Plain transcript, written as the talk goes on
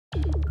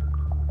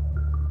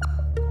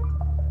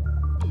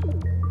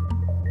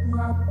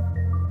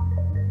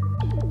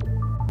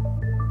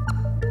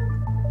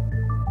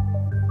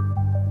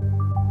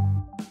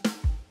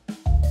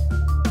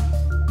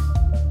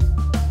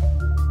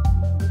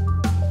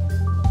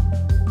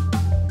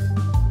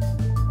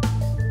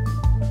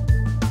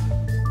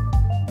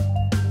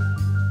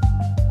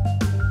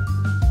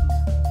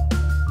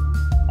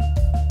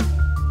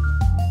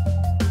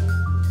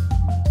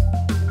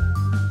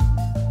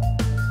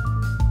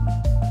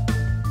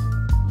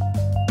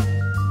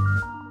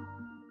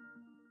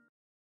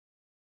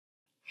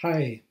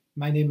Hi,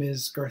 my name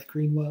is Garth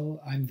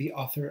Greenwell. I'm the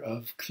author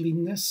of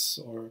Cleanness,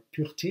 or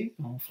Pureté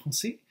en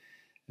français,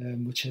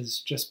 which has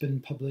just been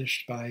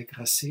published by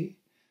Grasset.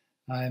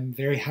 I'm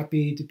very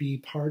happy to be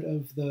part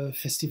of the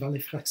Festival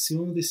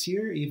Evoquant this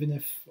year, even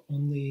if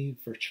only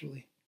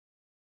virtually.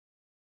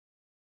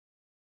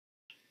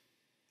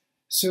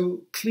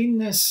 So,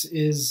 Cleanness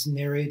is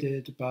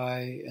narrated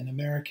by an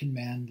American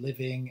man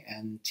living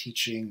and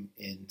teaching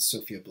in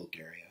Sofia,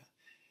 Bulgaria.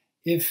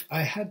 If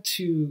I had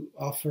to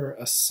offer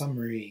a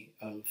summary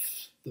of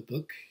the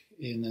book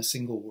in a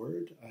single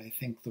word, I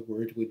think the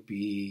word would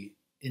be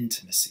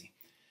intimacy.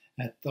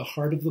 At the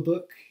heart of the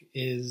book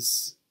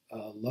is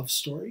a love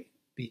story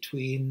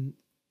between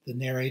the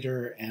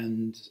narrator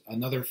and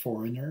another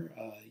foreigner,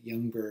 a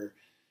younger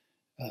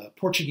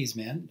Portuguese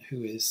man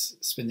who is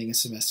spending a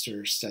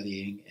semester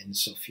studying in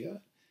Sofia.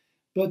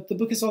 But the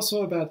book is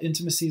also about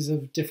intimacies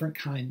of different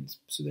kinds.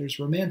 So there's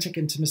romantic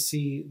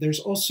intimacy. There's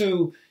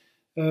also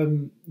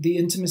the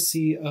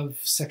intimacy of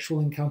sexual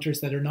encounters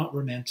that are not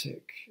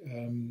romantic,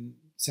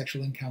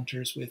 sexual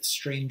encounters with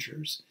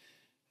strangers.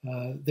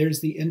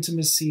 There's the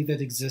intimacy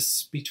that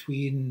exists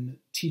between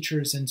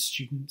teachers and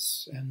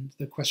students, and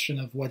the question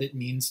of what it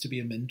means to be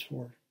a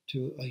mentor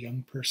to a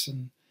young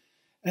person.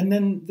 And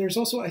then there's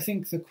also, I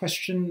think, the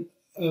question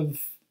of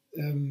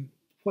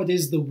what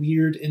is the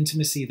weird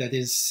intimacy that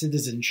is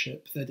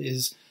citizenship, that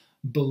is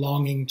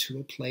belonging to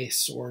a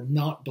place or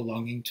not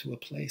belonging to a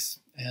place,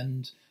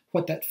 and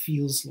what that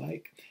feels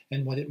like,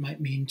 and what it might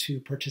mean to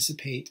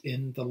participate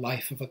in the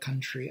life of a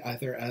country,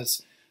 either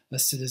as a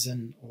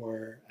citizen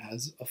or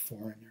as a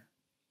foreigner.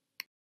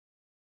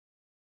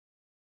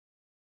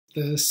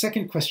 The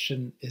second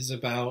question is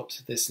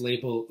about this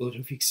label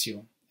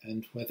autofiction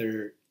and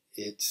whether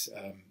it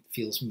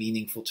feels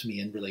meaningful to me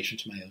in relation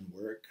to my own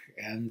work.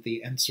 And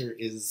the answer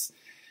is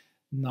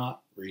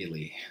not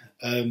really.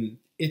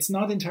 It's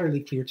not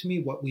entirely clear to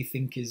me what we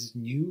think is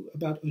new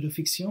about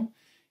autofiction.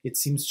 It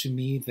seems to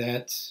me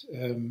that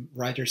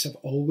writers have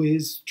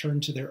always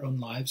turned to their own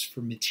lives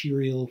for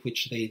material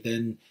which they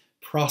then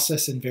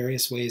process in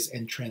various ways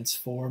and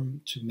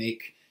transform to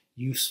make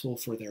useful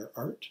for their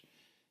art.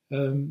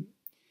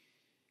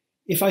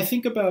 If I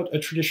think about a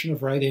tradition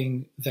of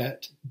writing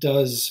that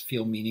does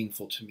feel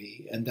meaningful to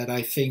me, and that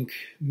I think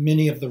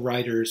many of the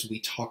writers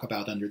we talk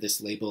about under this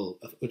label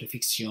of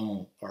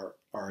autofiction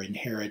are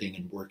inheriting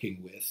and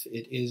working with,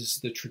 it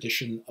is the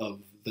tradition of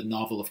the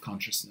novel of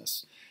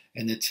consciousness,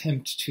 an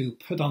attempt to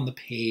put on the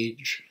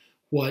page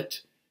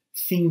what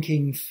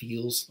thinking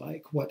feels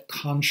like, what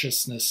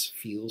consciousness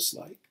feels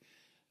like.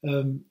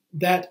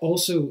 That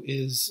also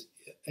is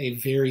a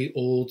very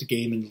old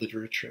game in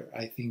literature.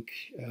 I think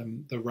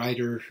the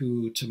writer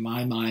who, to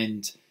my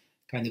mind,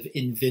 kind of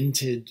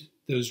invented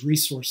those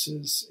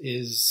resources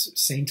is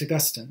Saint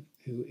Augustine,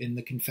 who in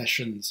the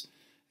Confessions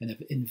kind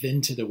of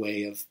invented a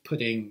way of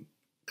putting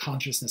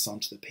consciousness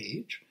onto the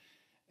page.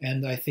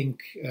 And I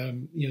think,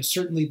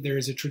 certainly there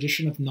is a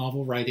tradition of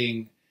novel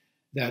writing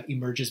that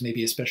emerges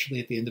maybe especially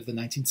at the end of the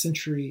 19th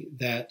century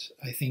that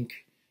I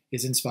think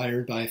is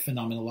inspired by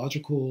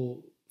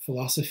phenomenological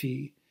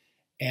philosophy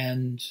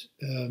and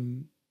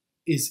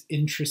is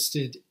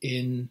interested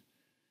in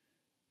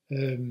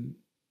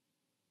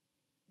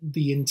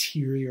the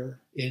interior,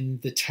 in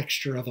the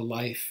texture of a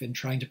life, and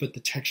trying to put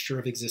the texture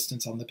of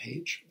existence on the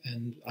page.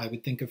 And I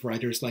would think of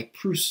writers like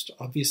Proust,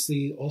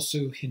 obviously,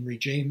 also Henry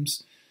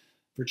James,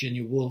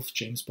 Virginia Woolf,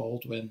 James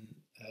Baldwin,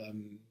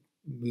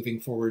 moving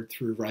forward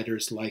through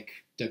writers like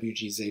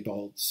W.G.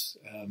 Sebald's,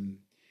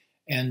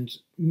 and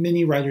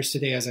many writers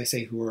today, as I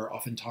say, who are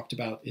often talked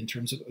about in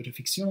terms of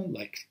autofiction,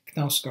 like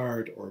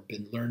Knausgaard or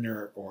Ben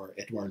Lerner or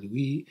Edouard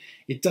Louis.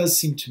 It does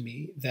seem to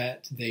me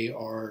that they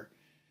are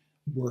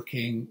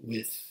working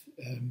with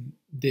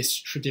this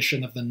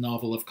tradition of the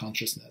novel of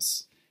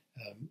consciousness.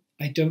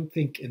 I don't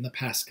think in the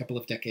past couple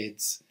of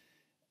decades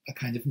a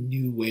kind of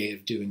new way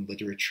of doing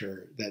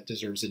literature that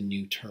deserves a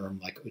new term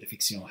like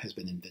autofiction has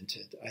been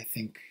invented. I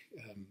think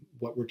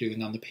what we're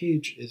doing on the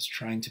page is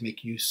trying to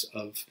make use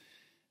of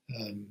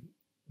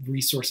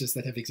resources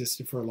that have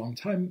existed for a long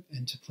time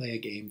and to play a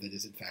game that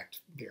is in fact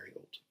very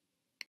old.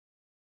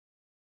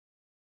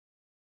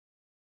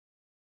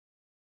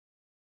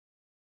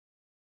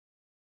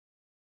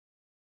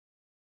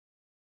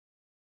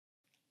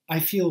 I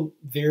feel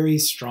very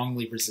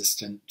strongly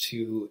resistant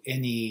to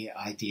any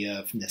idea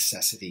of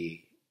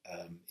necessity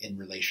in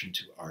relation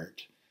to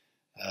art,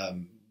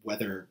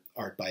 whether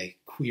art by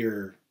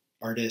queer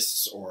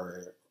artists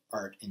or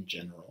art in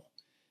general.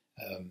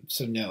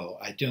 So no,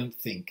 I don't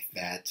think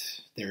that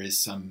there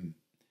is some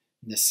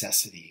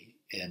necessity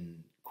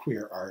in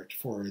queer art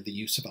for the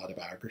use of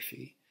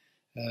autobiography.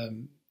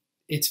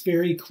 It's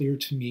very clear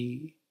to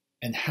me,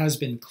 and has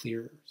been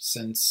clear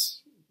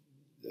since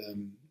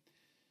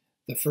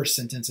the first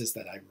sentences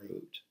that I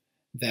wrote,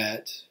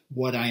 that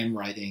what I am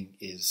writing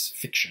is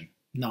fiction,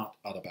 not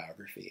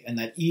autobiography, and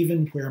that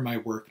even where my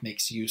work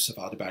makes use of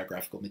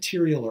autobiographical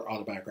material or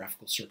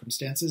autobiographical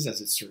circumstances,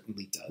 as it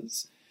certainly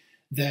does,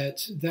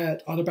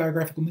 that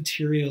autobiographical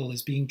material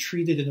is being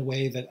treated in a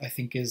way that I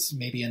think is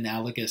maybe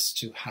analogous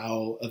to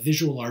how a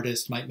visual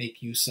artist might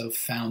make use of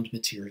found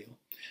material.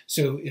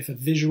 So if a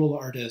visual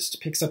artist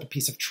picks up a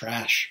piece of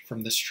trash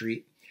from the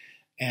street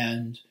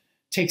and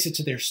takes it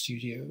to their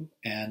studio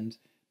and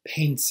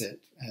paints it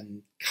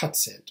and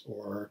cuts it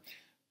or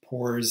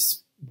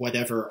pours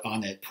whatever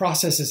on it,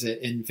 processes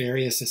it in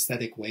various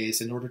aesthetic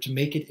ways in order to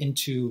make it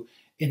into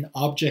an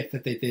object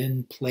that they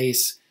then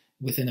place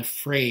within a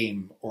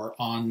frame or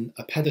on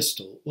a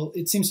pedestal. Well,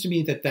 it seems to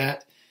me that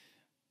that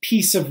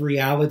piece of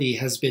reality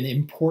has been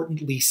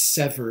importantly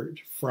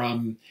severed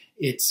from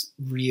its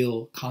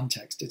real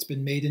context. It's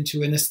been made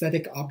into an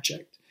aesthetic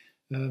object.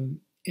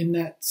 In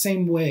that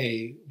same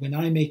way, when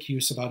I make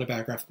use of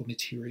autobiographical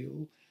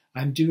material,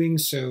 I'm doing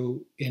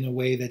so in a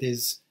way that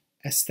is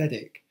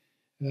aesthetic.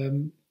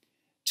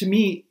 To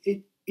me,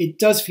 it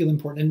does feel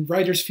important, and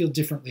writers feel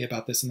differently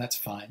about this, and that's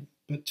fine.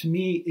 But to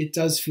me, it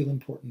does feel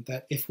important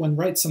that if one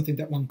writes something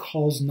that one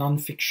calls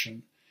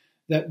nonfiction,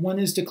 that one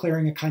is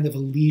declaring a kind of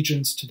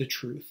allegiance to the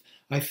truth.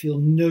 I feel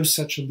no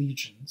such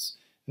allegiance.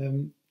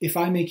 If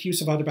I make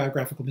use of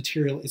autobiographical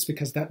material, it's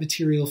because that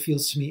material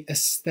feels to me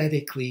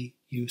aesthetically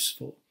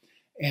useful.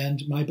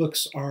 And my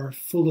books are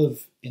full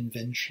of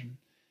invention.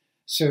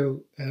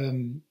 So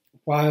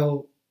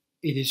while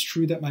it is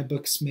true that my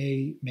books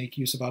may make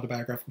use of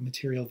autobiographical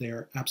material, they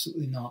are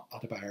absolutely not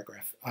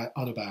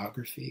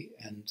autobiography.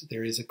 And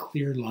there is a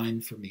clear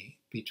line for me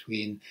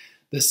between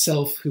the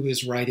self who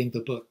is writing the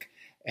book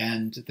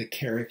and the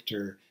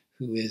character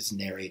who is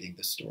narrating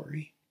the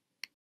story.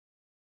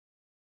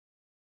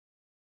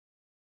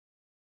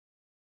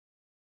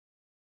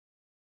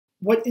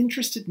 What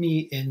interested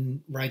me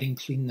in writing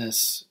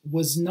Cleanness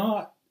was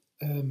not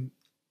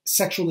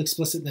sexual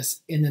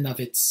explicitness in and of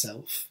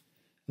itself.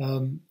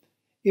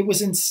 It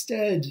was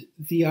instead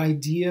the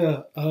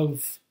idea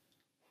of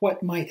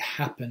what might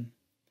happen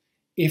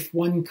if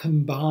one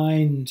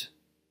combined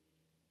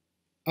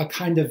a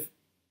kind of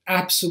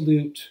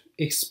absolute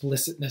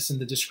explicitness in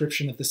the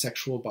description of the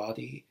sexual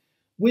body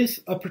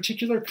with a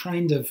particular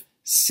kind of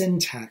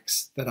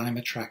syntax that I'm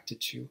attracted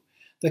to.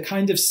 The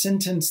kind of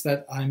sentence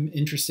that I'm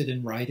interested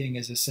in writing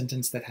is a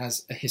sentence that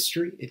has a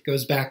history. It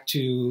goes back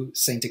to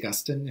St.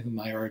 Augustine, whom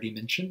I already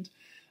mentioned.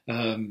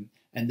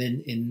 And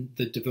then in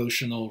the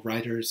devotional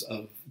writers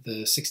of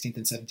the 16th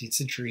and 17th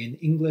century in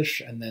English,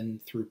 and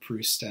then through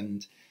Proust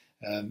and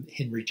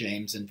Henry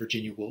James and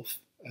Virginia Woolf.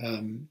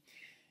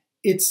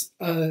 It's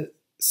a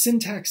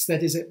syntax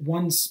that is at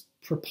once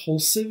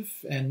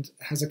propulsive and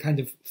has a kind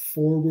of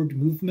forward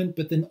movement,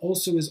 but then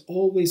also is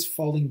always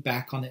falling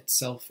back on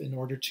itself in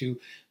order to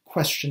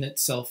question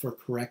itself or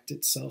correct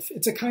itself.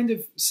 It's a kind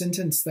of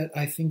sentence that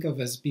I think of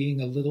as being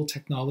a little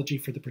technology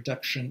for the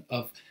production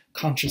of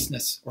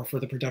consciousness or for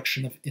the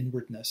production of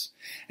inwardness.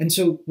 And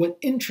so what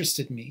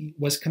interested me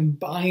was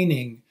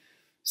combining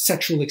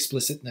sexual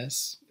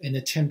explicitness, an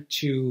attempt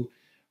to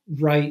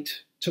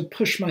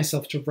push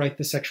myself to write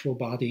the sexual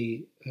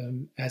body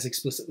as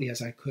explicitly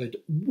as I could,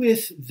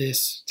 with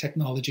this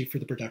technology for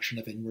the production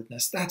of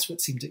inwardness. That's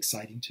what seemed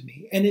exciting to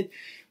me. And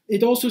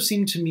it also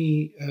seemed to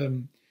me,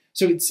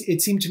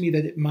 it seemed to me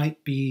that it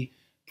might be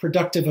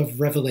productive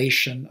of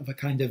revelation, of a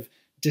kind of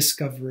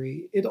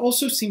discovery. It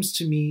also seems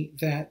to me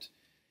that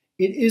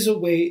it is a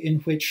way in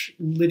which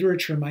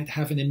literature might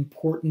have an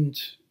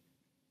important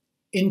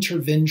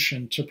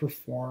intervention to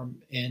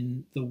perform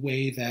in the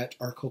way that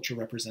our culture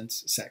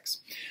represents sex.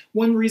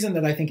 One reason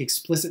that I think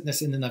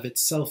explicitness in and of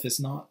itself is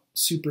not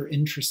super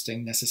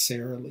interesting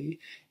necessarily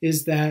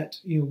is that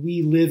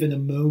we live in a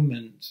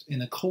moment,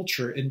 in a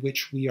culture in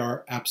which we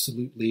are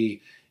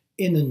absolutely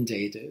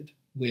inundated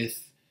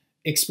with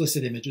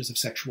explicit images of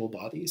sexual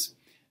bodies.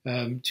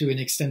 To an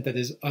extent that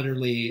is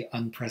utterly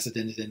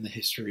unprecedented in the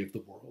history of the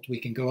world. We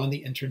can go on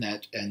the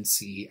internet and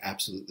see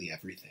absolutely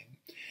everything.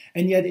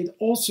 And yet it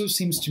also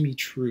seems to me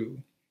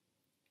true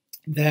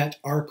that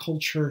our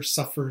culture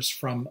suffers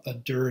from a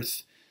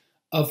dearth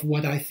of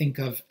what I think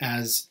of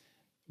as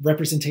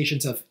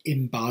representations of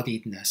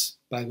embodiedness,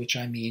 by which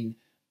I mean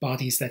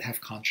bodies that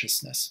have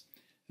consciousness.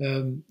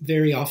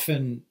 Very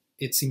often,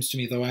 it seems to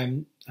me, though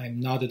I'm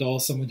not at all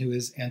someone who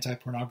is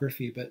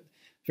anti-pornography, but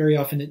very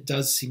often it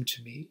does seem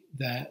to me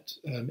that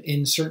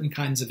in certain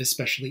kinds of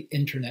especially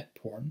internet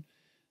porn,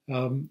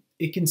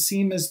 it can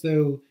seem as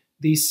though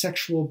these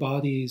sexual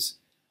bodies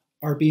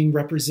are being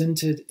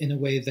represented in a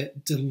way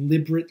that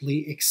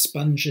deliberately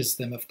expunges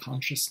them of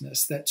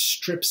consciousness, that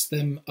strips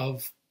them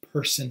of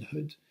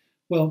personhood.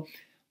 Well,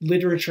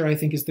 literature, I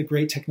think, is the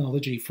great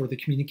technology for the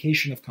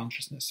communication of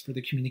consciousness, for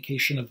the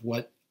communication of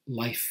what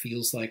life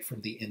feels like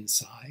from the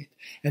inside.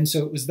 And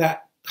so it was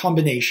that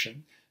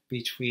combination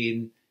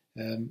between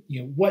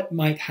what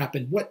might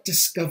happen, what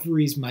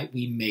discoveries might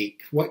we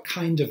make, what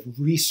kind of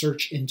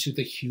research into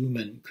the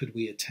human could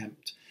we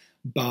attempt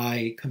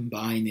by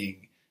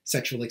combining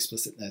sexual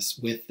explicitness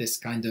with this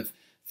kind of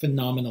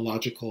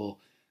phenomenological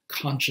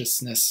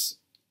consciousness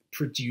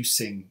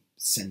producing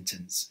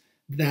sentence.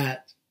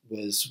 That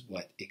was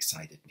what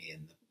excited me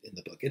in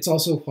the book. It's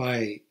also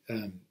why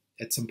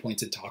at some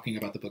points in talking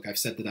about the book, I've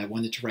said that I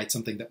wanted to write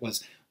something that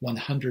was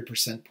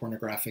 100%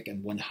 pornographic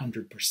and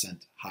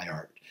 100% high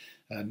art.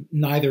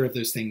 Neither of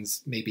those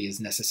things maybe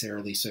is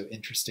necessarily so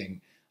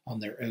interesting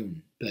on their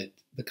own, but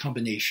the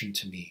combination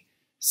to me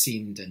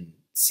seemed and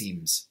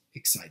seems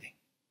exciting.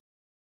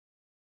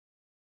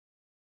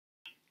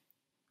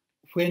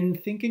 When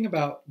thinking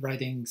about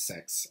writing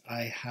sex,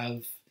 I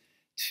have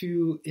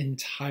two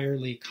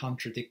entirely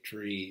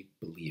contradictory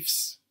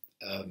beliefs.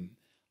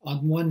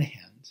 On one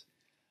hand,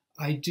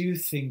 I do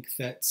think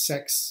that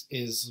sex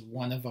is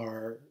one of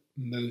our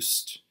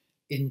most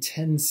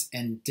intense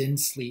and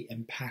densely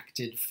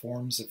impacted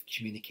forms of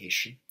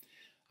communication.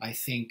 I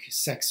think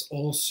sex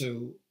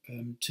also,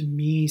 to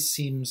me,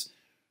 seems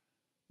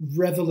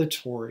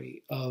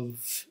revelatory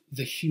of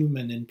the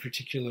human in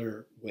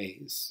particular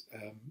ways.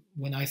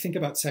 When I think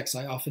about sex,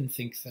 I often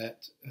think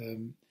that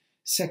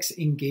sex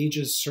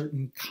engages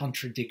certain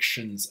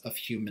contradictions of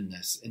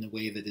humanness in a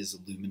way that is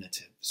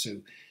illuminative. So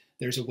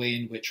there's a way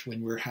in which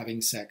when we're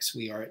having sex,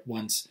 we are at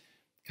once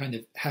kind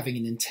of having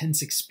an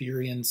intense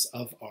experience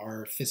of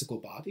our physical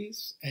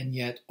bodies. And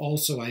yet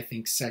also I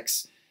think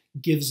sex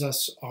gives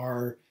us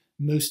our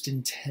most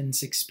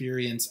intense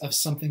experience of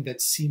something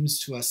that seems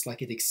to us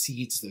like it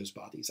exceeds those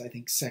bodies. I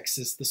think sex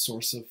is the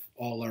source of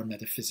all our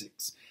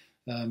metaphysics.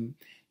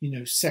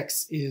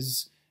 Sex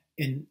is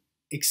an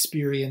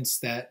experience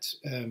that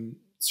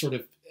sort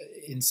of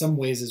in some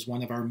ways is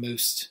one of our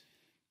most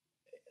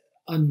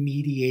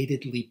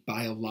unmediatedly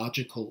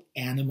biological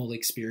animal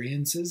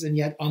experiences. And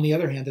yet, on the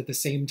other hand, at the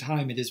same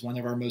time, it is one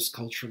of our most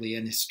culturally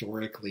and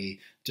historically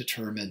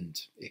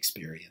determined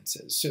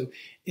experiences. So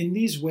in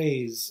these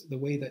ways, the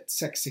way that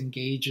sex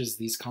engages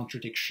these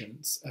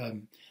contradictions,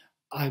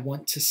 I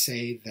want to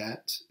say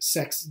that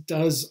sex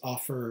does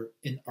offer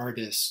an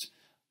artist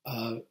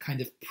a kind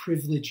of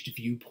privileged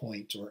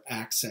viewpoint or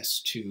access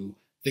to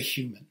the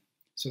human.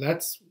 So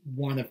that's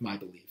one of my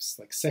beliefs.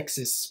 Like, sex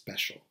is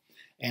special.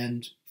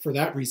 And for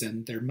that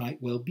reason, there might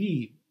well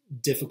be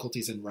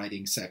difficulties in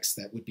writing sex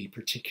that would be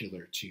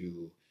particular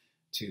to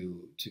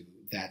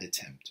that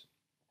attempt.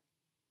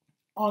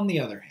 On the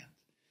other hand,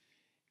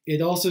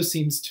 it also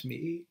seems to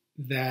me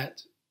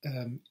that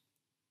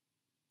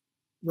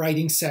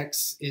writing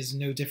sex is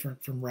no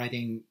different from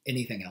writing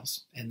anything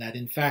else, and that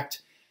in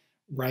fact,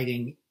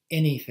 writing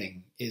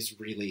anything is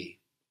really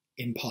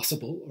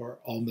impossible or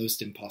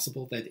almost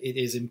impossible, that it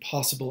is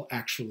impossible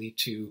actually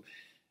to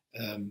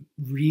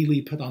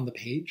really put on the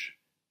page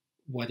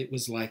what it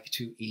was like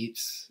to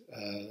eat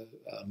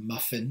a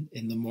muffin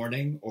in the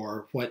morning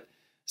or what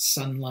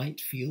sunlight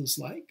feels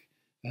like.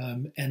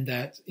 And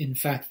that, in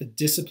fact, the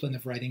discipline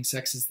of writing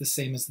sex is the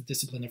same as the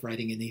discipline of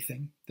writing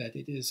anything, that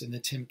it is an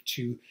attempt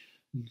to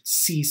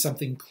see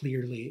something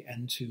clearly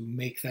and to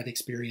make that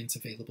experience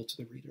available to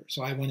the reader.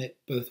 So I want it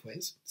both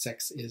ways.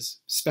 Sex is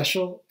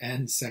special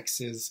and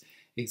sex is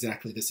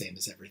exactly the same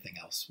as everything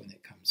else when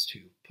it comes to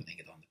putting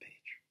it on the page.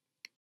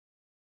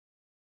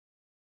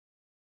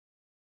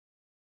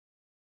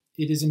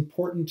 It is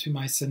important to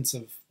my sense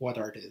of what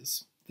art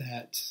is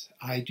that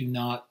I do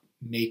not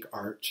make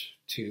art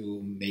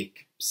to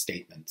make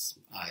statements.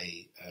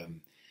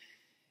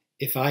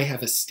 If I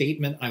have a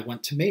statement I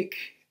want to make,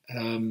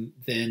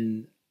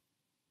 then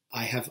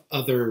I have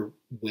other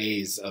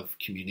ways of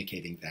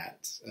communicating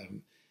that.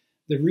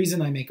 The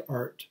reason I make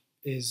art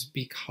is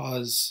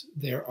because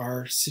there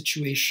are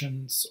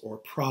situations or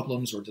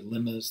problems or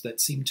dilemmas that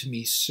seem to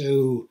me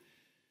so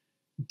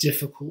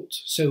difficult,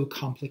 so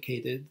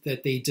complicated,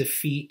 that they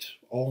defeat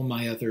all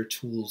my other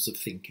tools of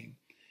thinking.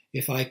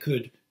 If I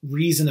could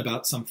reason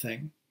about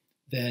something,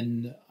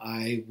 then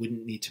I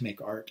wouldn't need to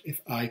make art.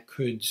 If I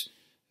could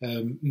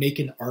make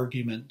an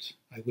argument,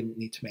 I wouldn't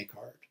need to make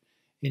art.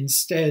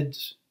 Instead,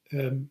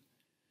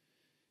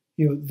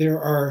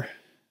 there are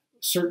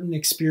certain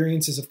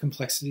experiences of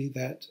complexity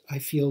that I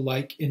feel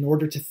like in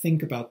order to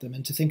think about them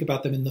and to think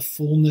about them in the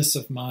fullness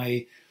of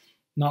my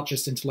not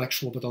just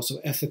intellectual but also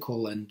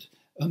ethical and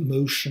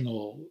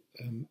emotional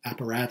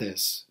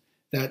apparatus,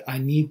 that I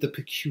need the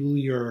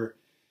peculiar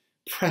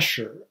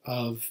pressure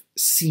of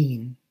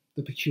scene,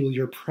 the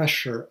peculiar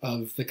pressure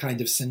of the kind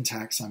of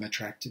syntax I'm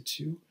attracted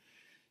to.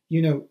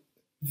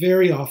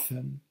 Very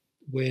often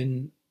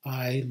when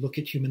I look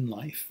at human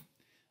life,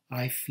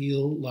 I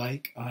feel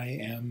like I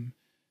am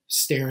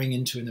staring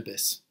into an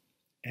abyss.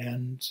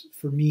 And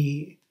for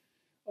me,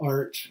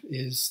 art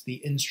is the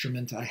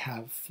instrument I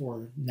have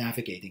for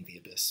navigating the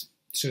abyss.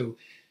 So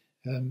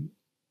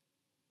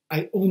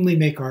I only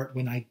make art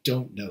when I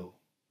don't know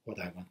what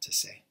I want to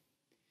say.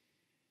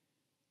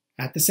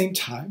 At the same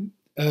time,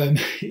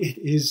 it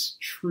is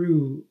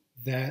true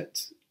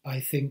that I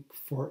think,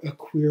 for a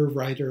queer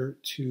writer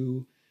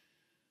to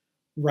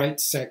write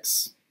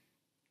sex,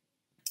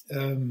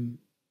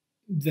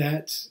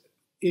 that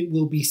it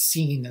will be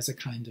seen as a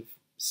kind of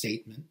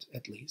statement,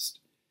 at least.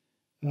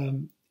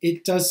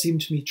 It does seem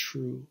to me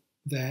true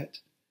that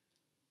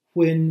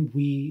when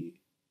we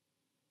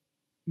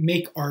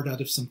make art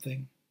out of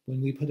something,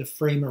 when we put a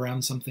frame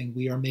around something,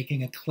 we are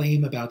making a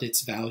claim about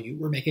its value.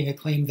 We're making a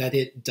claim that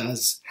it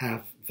does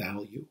have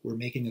value. We're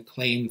making a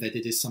claim that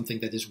it is something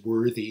that is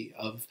worthy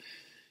of,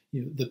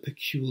 the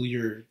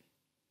peculiar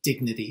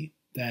dignity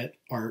that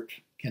art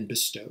can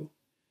bestow.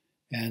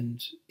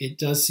 And it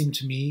does seem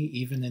to me,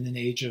 even in an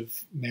age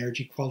of marriage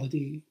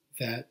equality,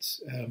 that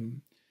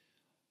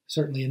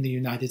certainly in the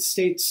United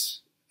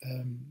States,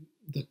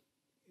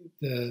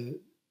 the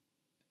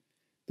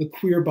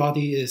queer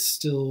body is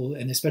still,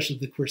 and especially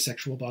the queer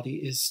sexual body,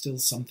 is still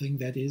something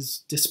that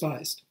is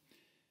despised.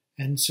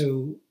 And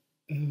so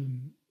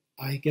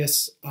I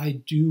guess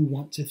I do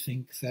want to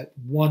think that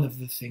one of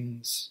the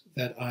things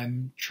that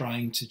I'm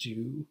trying to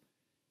do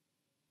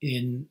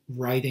in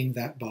writing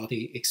that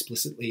body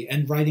explicitly,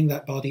 and writing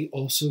that body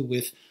also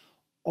with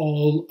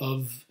all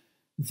of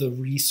the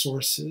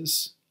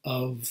resources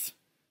of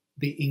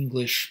the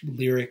English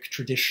lyric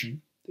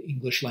tradition, the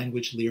English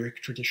language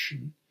lyric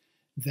tradition,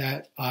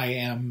 that I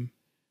am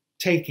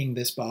taking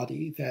this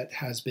body that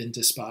has been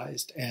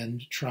despised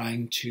and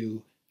trying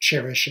to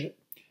cherish it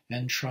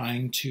and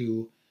trying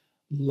to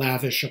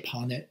lavish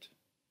upon it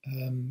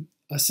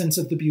a sense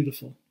of the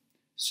beautiful.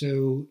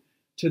 So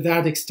to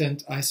that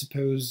extent, I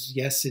suppose,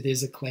 yes, it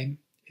is a claim.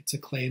 It's a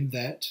claim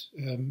that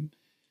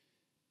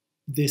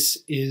this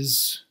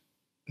is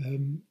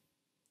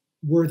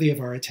worthy of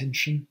our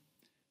attention,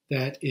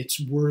 that it's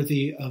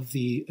worthy of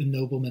the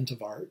ennoblement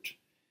of art,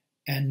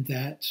 and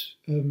that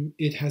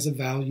it has a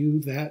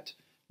value that,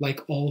 like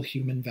all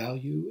human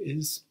value,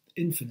 is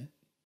infinite.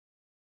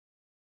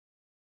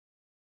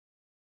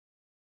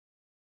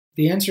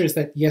 The answer is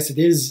that, yes, it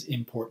is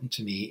important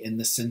to me in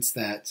the sense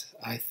that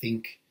I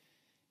think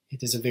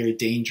it is a very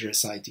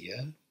dangerous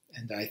idea,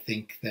 and I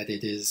think that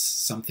it is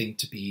something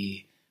to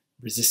be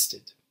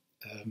resisted.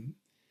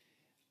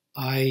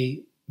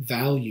 I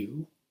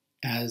value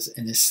as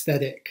an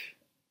aesthetic,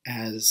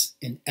 as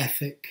an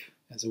ethic,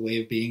 as a way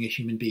of being a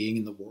human being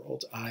in the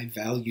world, I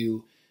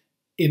value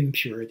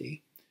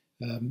impurity,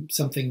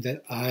 something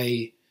that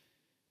I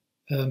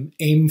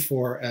aim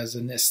for as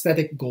an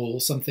aesthetic goal,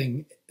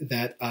 something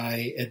that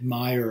I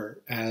admire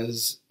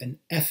as an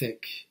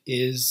ethic,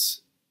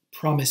 is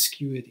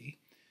promiscuity.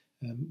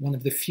 One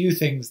of the few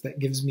things that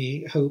gives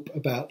me hope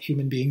about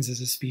human beings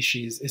as a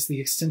species is the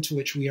extent to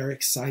which we are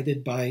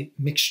excited by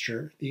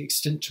mixture, the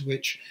extent to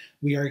which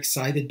we are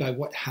excited by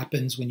what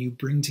happens when you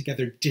bring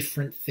together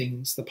different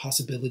things, the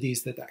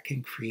possibilities that that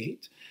can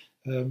create.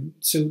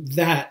 So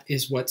that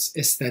is what's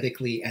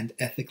aesthetically and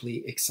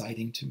ethically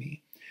exciting to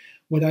me.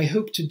 What I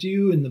hope to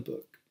do in the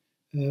book,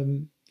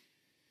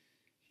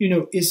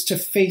 is to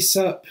face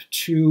up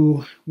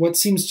to what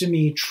seems to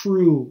me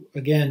true,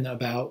 again,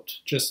 about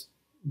just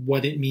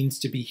what it means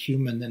to be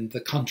human and the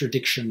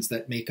contradictions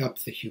that make up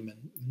the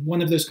human.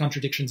 One of those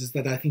contradictions is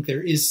that I think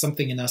there is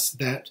something in us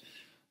that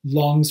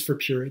longs for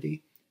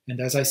purity. And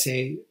as I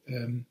say,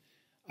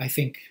 I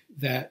think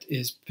that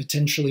is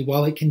potentially,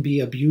 while it can be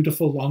a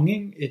beautiful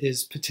longing, it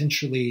is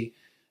potentially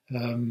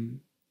an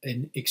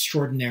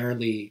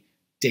extraordinarily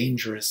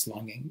dangerous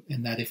longing,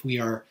 and that if we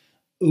are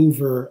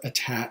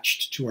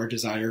over-attached to our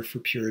desire for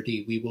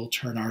purity, we will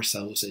turn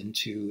ourselves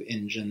into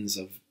engines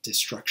of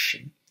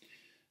destruction.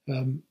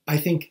 I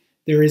think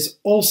there is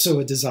also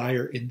a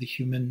desire in the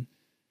human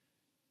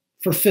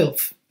for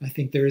filth. I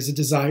think there is a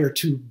desire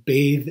to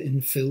bathe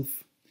in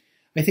filth.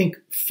 I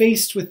think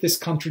faced with this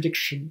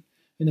contradiction,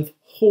 and of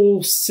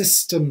whole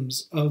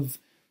systems of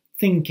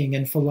thinking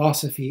and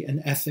philosophy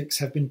and ethics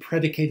have been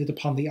predicated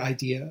upon the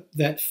idea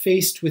that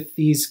faced with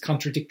these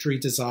contradictory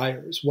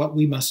desires, what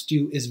we must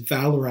do is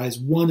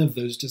valorize one of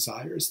those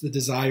desires, the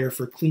desire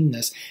for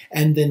cleanness,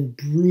 and then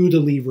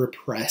brutally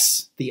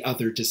repress the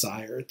other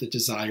desire, the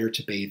desire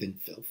to bathe in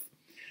filth.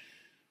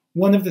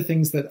 One of the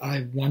things that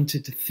I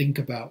wanted to think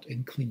about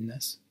in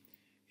cleanness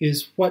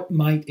is what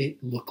might it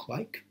look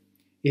like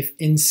if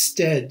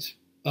instead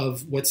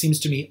of what seems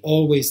to me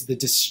always the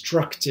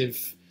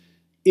destructive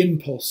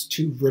impulse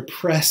to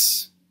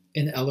repress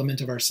an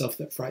element of ourself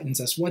that frightens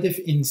us, what if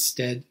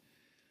instead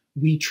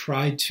we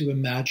tried to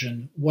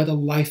imagine what a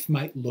life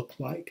might look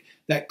like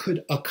that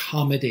could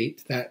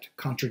accommodate that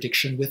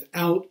contradiction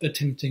without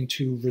attempting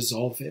to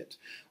resolve it?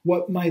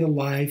 What might a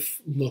life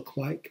look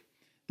like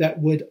that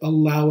would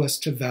allow us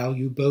to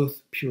value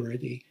both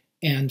purity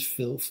and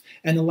filth,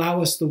 and allow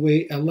us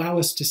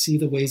to see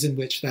the ways in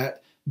which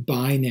that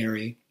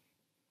binary,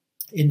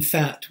 in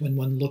fact, when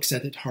one looks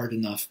at it hard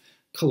enough,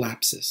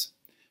 collapses?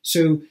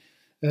 So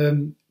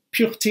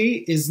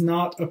pureté is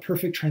not a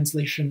perfect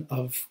translation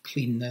of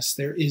cleanness.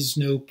 There is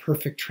no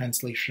perfect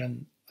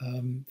translation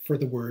for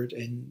the word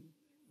in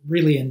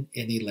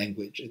any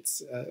language.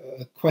 It's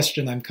a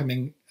question I'm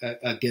coming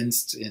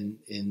against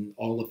in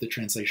all of the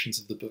translations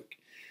of the book.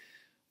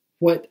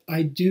 What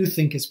I do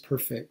think is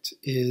perfect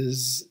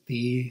is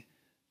the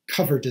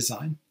cover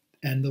design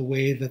and the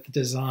way that the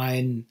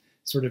design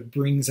sort of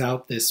brings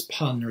out this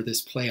pun or this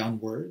play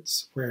on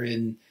words,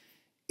 wherein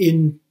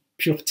in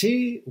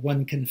pureté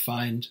one can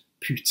find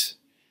pute.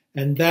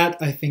 And that,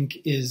 I think,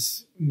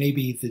 is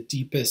maybe the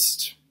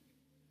deepest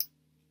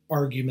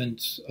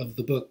argument of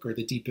the book, or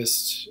the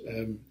deepest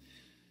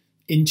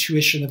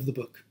intuition of the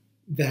book,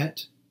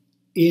 that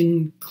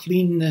in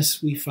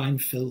cleanness we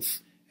find filth,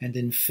 and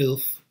in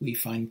filth we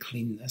find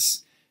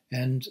cleanness.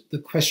 And the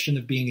question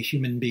of being a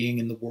human being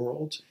in the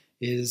world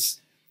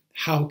is,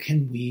 how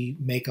can we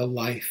make a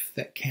life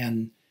that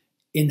can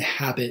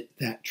inhabit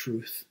that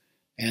truth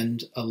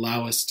and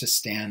allow us to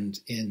stand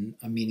in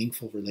a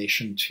meaningful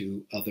relation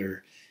to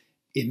other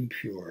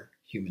impure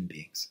human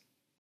beings?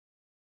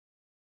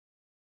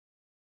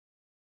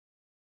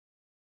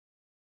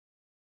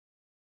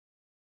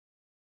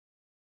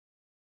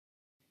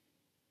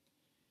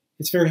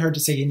 It's very hard to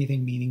say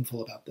anything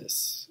meaningful about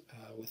this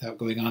without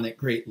going on at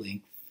great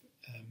length.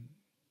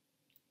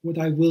 What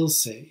I will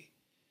say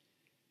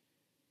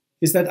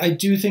is that I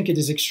do think it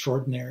is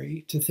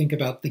extraordinary to think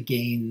about the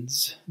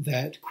gains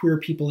that queer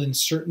people in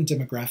certain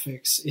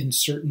demographics, in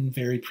certain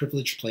very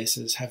privileged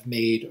places, have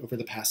made over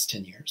the past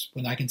 10 years.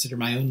 When I consider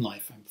my own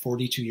life, I'm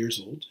 42 years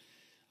old.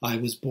 I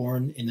was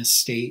born in a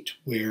state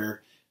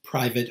where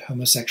private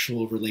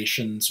homosexual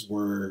relations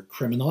were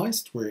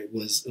criminalized, where it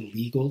was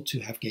illegal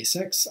to have gay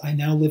sex. I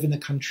now live in a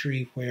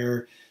country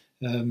where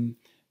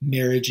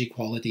marriage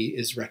equality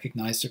is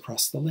recognized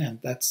across the land.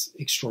 That's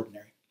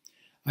extraordinary.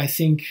 I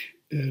think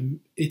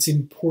it's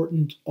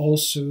important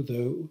also,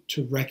 though,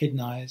 to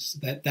recognize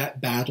that that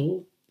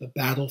battle, the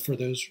battle for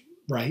those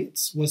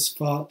rights, was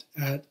fought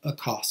at a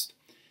cost.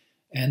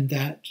 And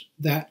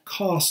that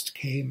cost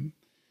came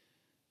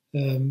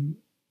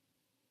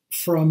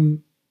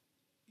from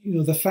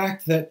the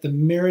fact that the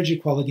marriage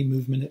equality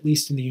movement, at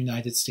least in the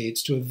United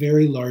States, to a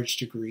very large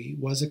degree,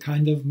 was a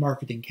kind of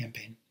marketing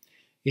campaign.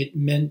 It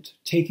meant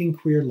taking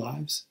queer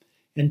lives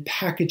and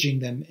packaging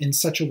them in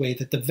such a way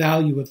that the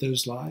value of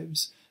those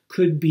lives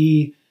could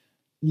be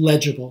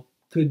legible,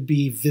 could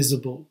be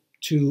visible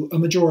to a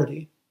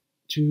majority,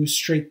 to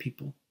straight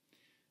people.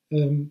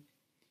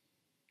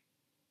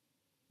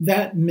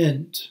 That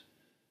meant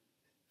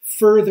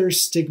further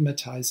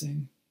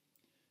stigmatizing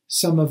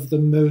some of the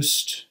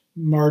most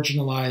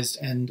marginalized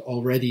and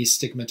already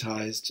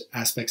stigmatized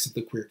aspects of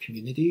the queer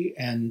community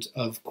and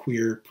of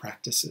queer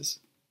practices.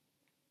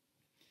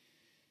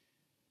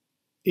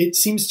 It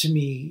seems to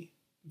me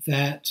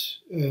that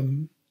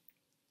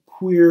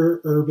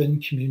queer urban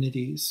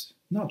communities,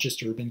 not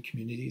just urban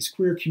communities,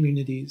 queer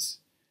communities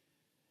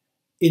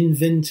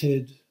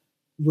invented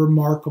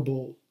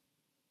remarkable,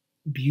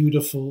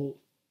 beautiful,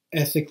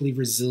 ethically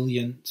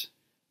resilient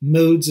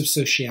modes of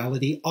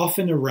sociality,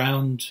 often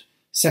around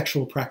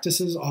sexual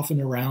practices,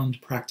 often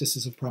around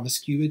practices of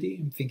promiscuity.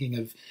 I'm thinking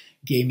of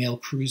gay male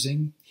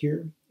cruising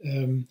here.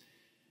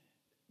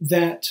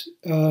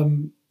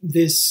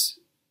 This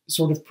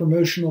sort of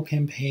promotional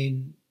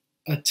campaign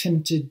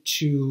attempted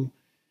to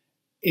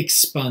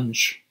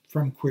expunge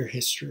from queer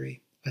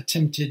history,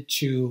 attempted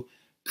to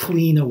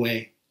clean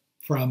away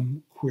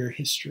from queer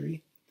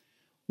history.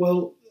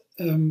 Well,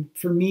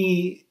 for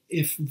me,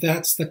 if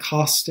that's the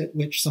cost at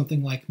which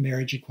something like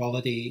marriage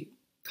equality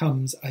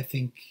comes, I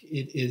think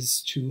it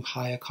is too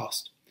high a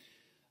cost.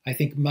 I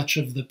think much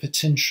of the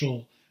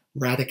potential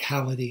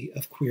radicality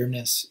of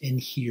queerness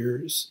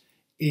inheres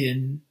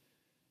in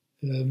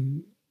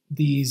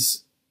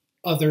these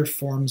other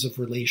forms of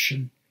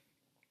relation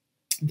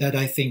that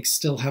I think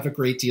still have a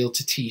great deal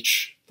to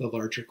teach the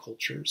larger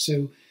culture.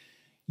 So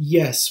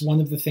yes,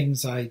 one of the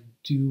things I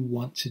do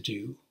want to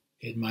do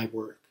in my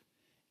work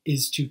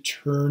is to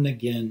turn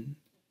again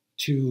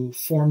to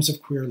forms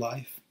of queer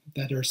life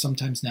that are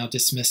sometimes now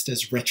dismissed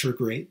as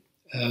retrograde,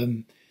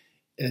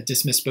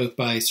 dismissed both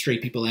by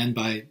straight people and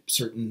by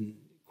certain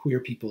queer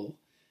people,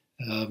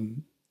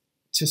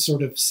 to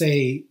sort of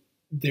say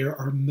there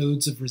are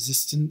modes of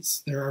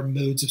resistance, there are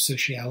modes of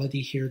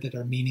sociality here that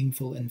are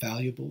meaningful and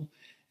valuable,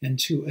 and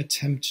to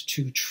attempt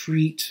to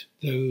treat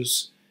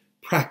those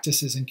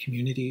practices and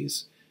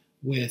communities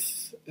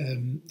with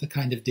the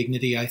kind of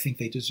dignity I think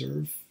they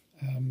deserve.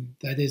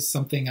 That is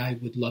something I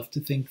would love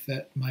to think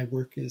that my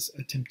work is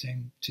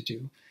attempting to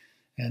do.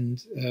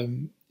 And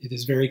it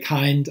is very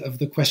kind of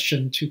the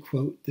question to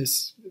quote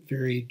this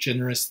very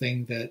generous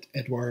thing that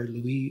Edouard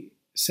Louis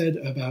said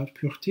about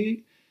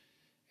pureté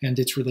and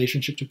its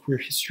relationship to queer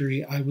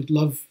history. I would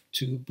love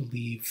to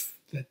believe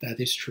that that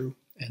is true,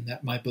 and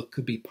that my book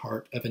could be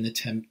part of an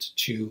attempt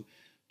to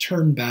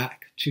turn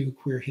back to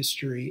queer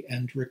history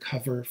and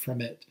recover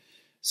from it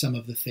some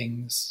of the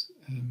things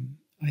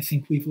I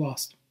think we've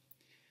lost.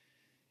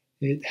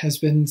 It has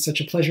been such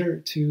a pleasure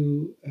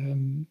to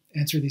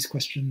answer these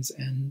questions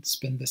and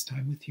spend this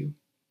time with you.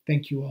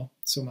 Thank you all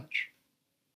so much.